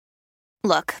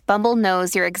Look, Bumble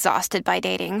knows you're exhausted by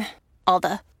dating. All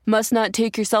the must not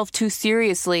take yourself too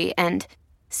seriously and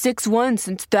 6'1"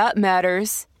 since that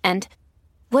matters. And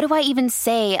what do I even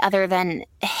say other than,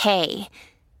 hey?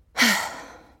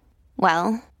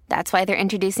 Well, that's why they're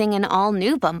introducing an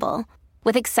all-new Bumble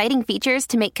with exciting features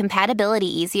to make compatibility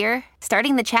easier,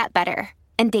 starting the chat better,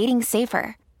 and dating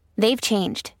safer. They've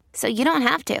changed, so you don't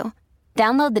have to.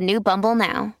 Download the new Bumble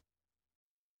now.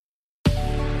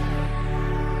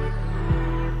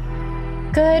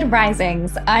 Good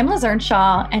risings. I'm Liz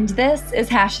Earnshaw, and this is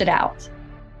Hash It Out.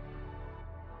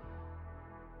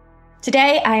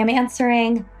 Today, I am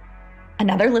answering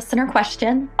another listener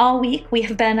question. All week, we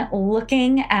have been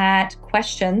looking at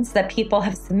questions that people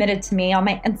have submitted to me on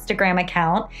my Instagram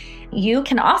account. You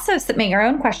can also submit your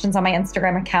own questions on my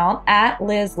Instagram account at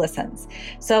Liz Listens.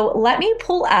 So let me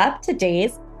pull up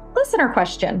today's listener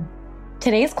question.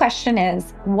 Today's question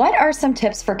is, what are some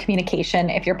tips for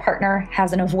communication if your partner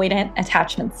has an avoidant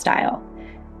attachment style?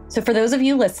 So for those of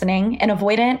you listening, an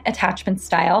avoidant attachment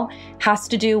style has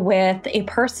to do with a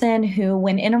person who,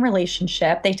 when in a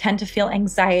relationship, they tend to feel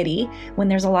anxiety when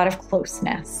there's a lot of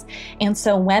closeness. And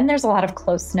so when there's a lot of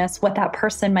closeness, what that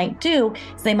person might do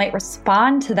is they might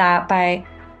respond to that by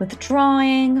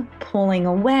withdrawing, pulling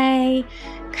away,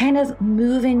 kind of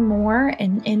moving more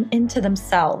into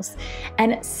themselves.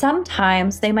 And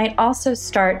sometimes they might also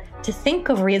start to think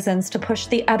of reasons to push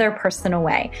the other person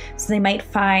away. So they might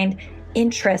find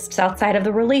interests outside of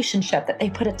the relationship that they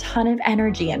put a ton of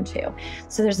energy into.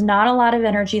 So there's not a lot of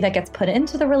energy that gets put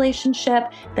into the relationship.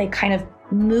 They kind of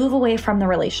move away from the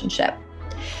relationship.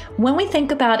 When we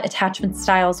think about attachment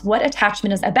styles, what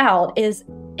attachment is about is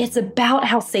it's about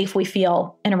how safe we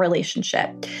feel in a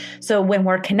relationship. So when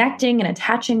we're connecting and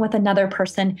attaching with another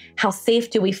person, how safe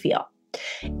do we feel?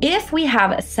 If we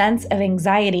have a sense of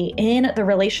anxiety in the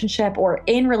relationship or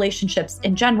in relationships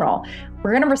in general,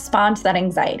 we're going to respond to that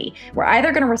anxiety. We're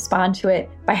either going to respond to it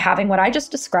by having what I just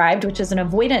described, which is an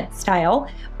avoidant style,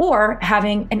 or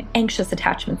having an anxious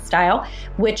attachment style,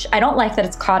 which I don't like that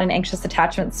it's called an anxious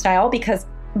attachment style because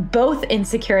both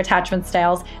insecure attachment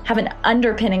styles have an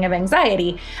underpinning of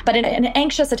anxiety, but an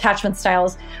anxious attachment style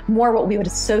is more what we would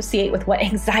associate with what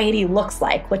anxiety looks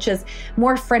like, which is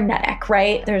more frenetic,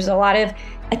 right? There's a lot of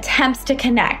attempts to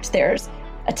connect. There's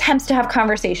attempts to have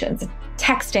conversations,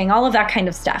 texting, all of that kind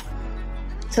of stuff.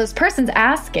 So this person's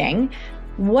asking,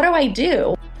 what do I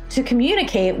do to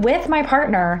communicate with my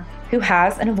partner who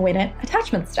has an avoidant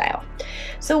attachment style?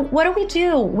 So what do we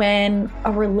do when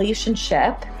a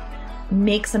relationship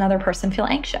makes another person feel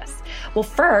anxious? Well,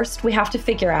 first, we have to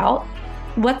figure out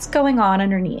what's going on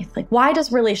underneath. Like, why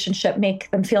does relationship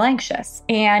make them feel anxious?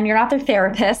 And you're not their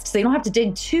therapist, so you don't have to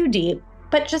dig too deep,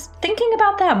 but just thinking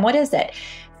about them, what is it?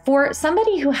 For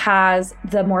somebody who has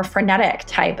the more frenetic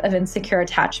type of insecure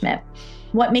attachment,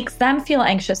 what makes them feel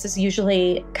anxious is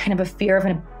usually kind of a fear of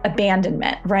an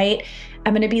abandonment, right?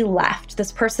 I'm going to be left.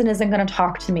 This person isn't going to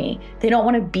talk to me. They don't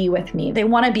want to be with me. They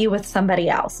want to be with somebody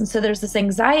else. And so there's this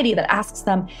anxiety that asks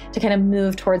them to kind of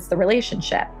move towards the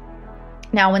relationship.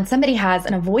 Now, when somebody has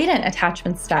an avoidant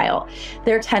attachment style,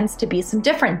 there tends to be some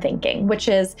different thinking, which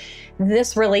is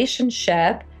this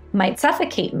relationship might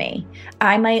suffocate me.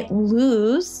 I might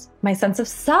lose my sense of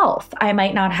self. I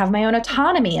might not have my own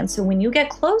autonomy. And so when you get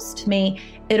close to me,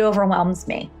 it overwhelms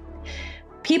me.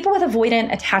 People with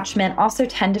avoidant attachment also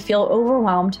tend to feel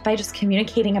overwhelmed by just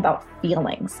communicating about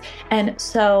feelings. And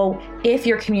so if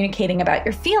you're communicating about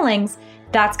your feelings,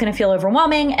 that's going to feel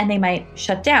overwhelming and they might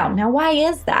shut down. Now, why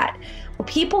is that? Well,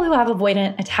 people who have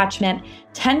avoidant attachment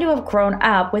tend to have grown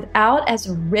up without as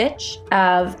rich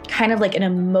of kind of like an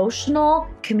emotional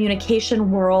communication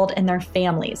world in their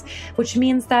families, which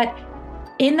means that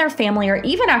in their family or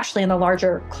even actually in the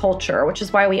larger culture, which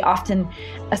is why we often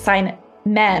assign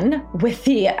men with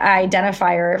the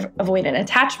identifier of avoidant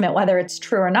attachment, whether it's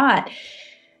true or not.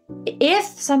 If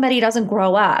somebody doesn't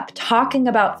grow up talking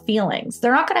about feelings,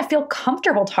 they're not going to feel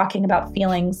comfortable talking about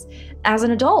feelings as an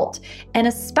adult, and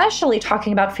especially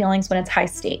talking about feelings when it's high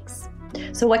stakes.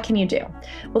 So what can you do?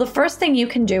 Well, the first thing you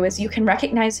can do is you can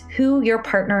recognize who your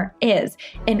partner is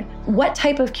and what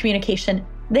type of communication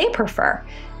they prefer.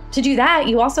 To do that,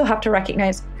 you also have to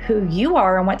recognize who you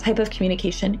are and what type of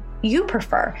communication you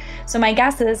prefer. So my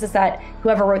guess is that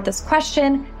whoever wrote this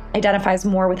question identifies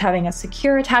more with having a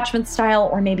secure attachment style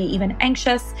or maybe even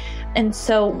anxious. And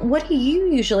so what do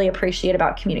you usually appreciate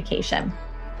about communication?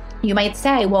 You might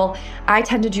say, well, I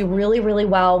tend to do really, really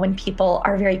well when people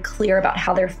are very clear about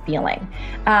how they're feeling.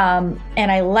 And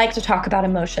I like to talk about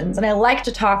emotions, and I like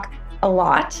to talk a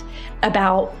lot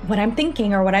about what I'm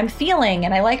thinking or what I'm feeling,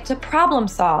 and I like to problem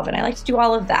solve, and I like to do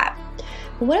all of that.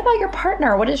 But what about your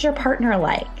partner? What is your partner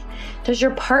like? Does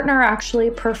your partner actually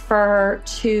prefer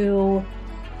to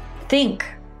think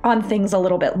on things a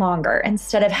little bit longer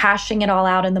instead of hashing it all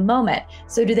out in the moment?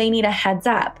 So do they need a heads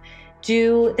up?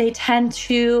 Do they tend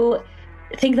to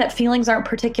think that feelings aren't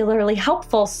particularly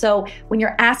helpful? So when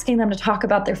you're asking them to talk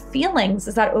about their feelings,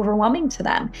 is that overwhelming to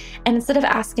them? And instead of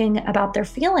asking about their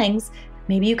feelings,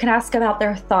 maybe you can ask about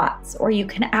their thoughts, or you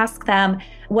can ask them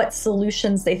what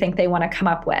solutions they think they want to come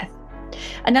up with.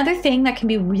 Another thing that can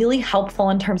be really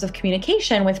helpful in terms of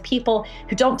communication with people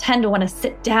who don't tend to want to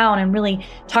sit down and really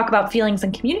talk about feelings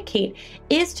and communicate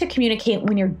is to communicate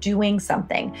when you're doing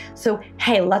something. So,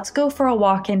 hey, let's go for a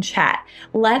walk and chat.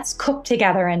 Let's cook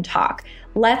together and talk.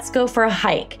 Let's go for a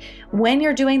hike. When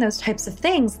you're doing those types of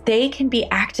things, they can be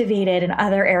activated in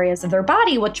other areas of their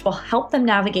body, which will help them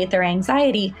navigate their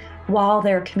anxiety while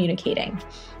they're communicating.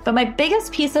 But my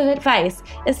biggest piece of advice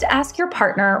is to ask your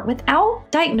partner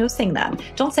without diagnosing them.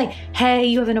 Don't say, hey,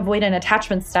 you have an avoidant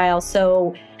attachment style,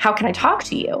 so how can I talk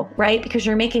to you, right? Because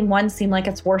you're making one seem like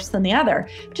it's worse than the other.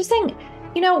 Just saying,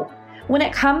 when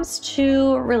it comes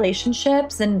to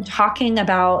relationships and talking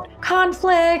about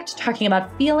conflict, talking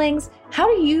about feelings, how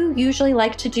do you usually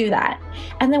like to do that?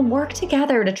 And then work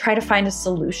together to try to find a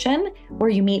solution where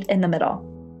you meet in the middle.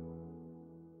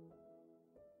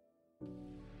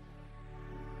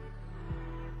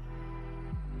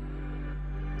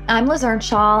 I'm Liz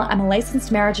Earnshaw. I'm a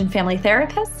licensed marriage and family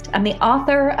therapist. I'm the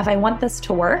author of I Want This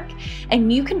to Work,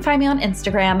 and you can find me on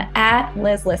Instagram at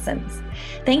Liz Listens.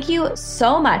 Thank you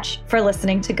so much for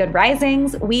listening to Good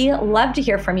Risings. We love to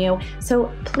hear from you,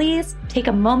 so please take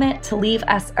a moment to leave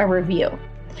us a review.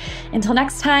 Until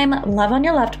next time, love on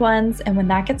your loved ones, and when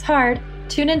that gets hard,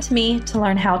 tune in to me to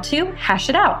learn how to hash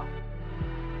it out.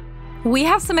 We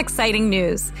have some exciting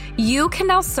news. You can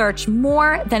now search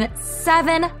more than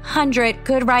 700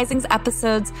 Good Risings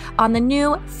episodes on the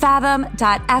new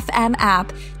Fathom.fm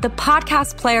app, the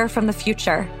podcast player from the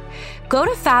future. Go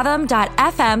to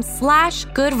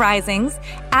fathom.fm/Good Risings,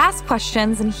 ask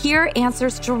questions, and hear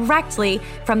answers directly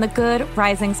from the Good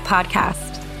Risings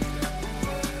podcast.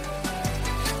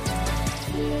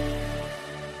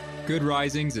 Good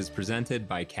Risings is presented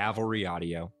by Cavalry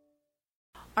Audio.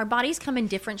 Our bodies come in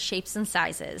different shapes and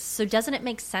sizes, so doesn't it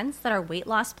make sense that our weight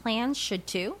loss plans should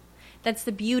too? That's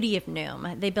the beauty of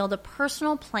Noom. They build a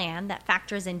personal plan that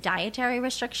factors in dietary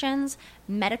restrictions,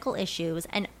 medical issues,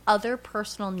 and other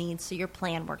personal needs so your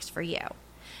plan works for you.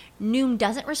 Noom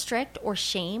doesn't restrict or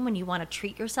shame when you want to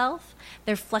treat yourself.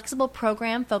 Their flexible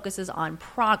program focuses on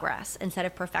progress instead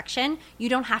of perfection. You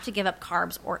don't have to give up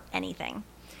carbs or anything.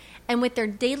 And with their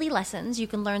daily lessons, you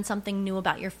can learn something new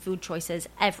about your food choices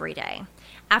every day.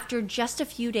 After just a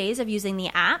few days of using the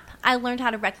app, I learned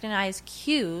how to recognize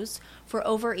cues for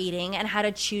overeating and how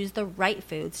to choose the right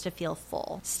foods to feel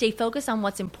full. Stay focused on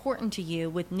what's important to you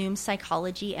with Noom's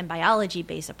psychology and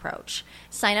biology-based approach.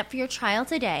 Sign up for your trial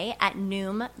today at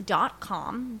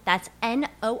Noom.com. That's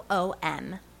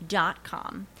Noom.com.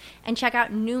 And check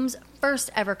out Noom's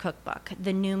first ever cookbook,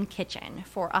 The Noom Kitchen,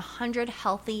 for 100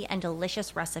 healthy and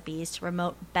delicious recipes to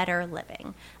promote better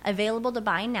living. Available to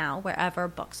buy now wherever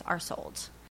books are sold.